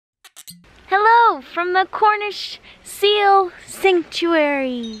Hello from the Cornish Seal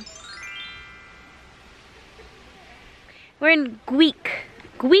Sanctuary. We're in We're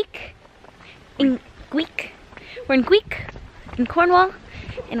in Cornwall,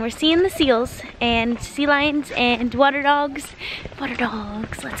 and we're seeing the seals and sea lions and water dogs. Let's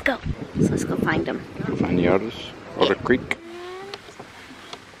go. So let's go find them. Find the others. Otter Creek.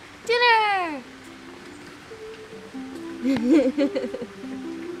 Dinner!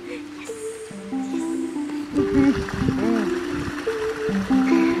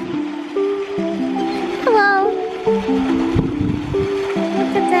 Hello.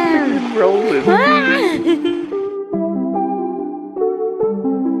 Look at them. Rolling.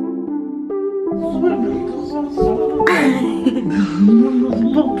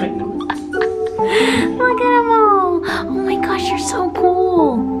 Look at them all. Oh my gosh, you're so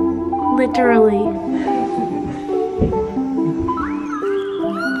cool. Literally.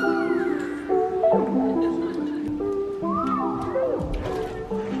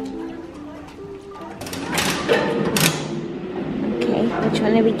 Which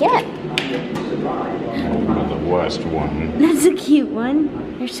one did we get? The worst one. That's a cute one.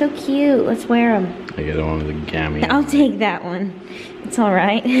 They're so cute. Let's wear them. I get one with the gammy. I'll take that one. It's all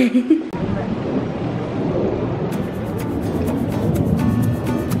right.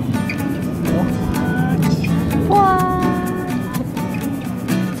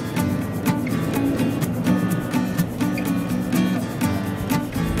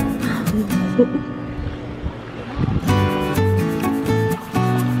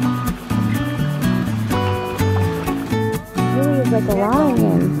 Like a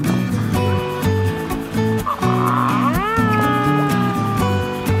lion.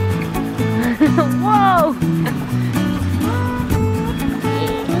 Whoa!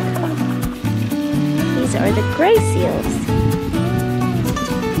 These are the gray seals.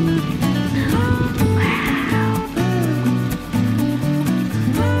 Wow.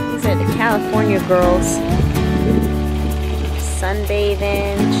 These are the California girls.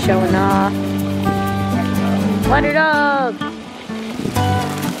 Sunbathing, showing off. Water dog!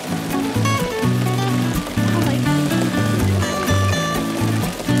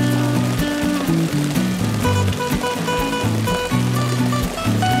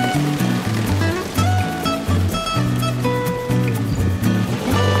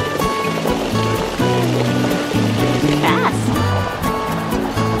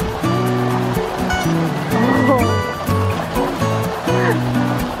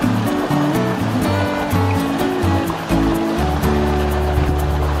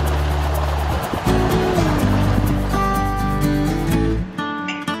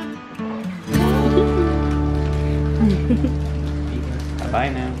 Bye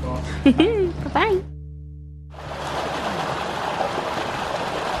now. Bye-bye.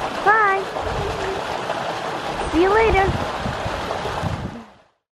 Bye. See you later.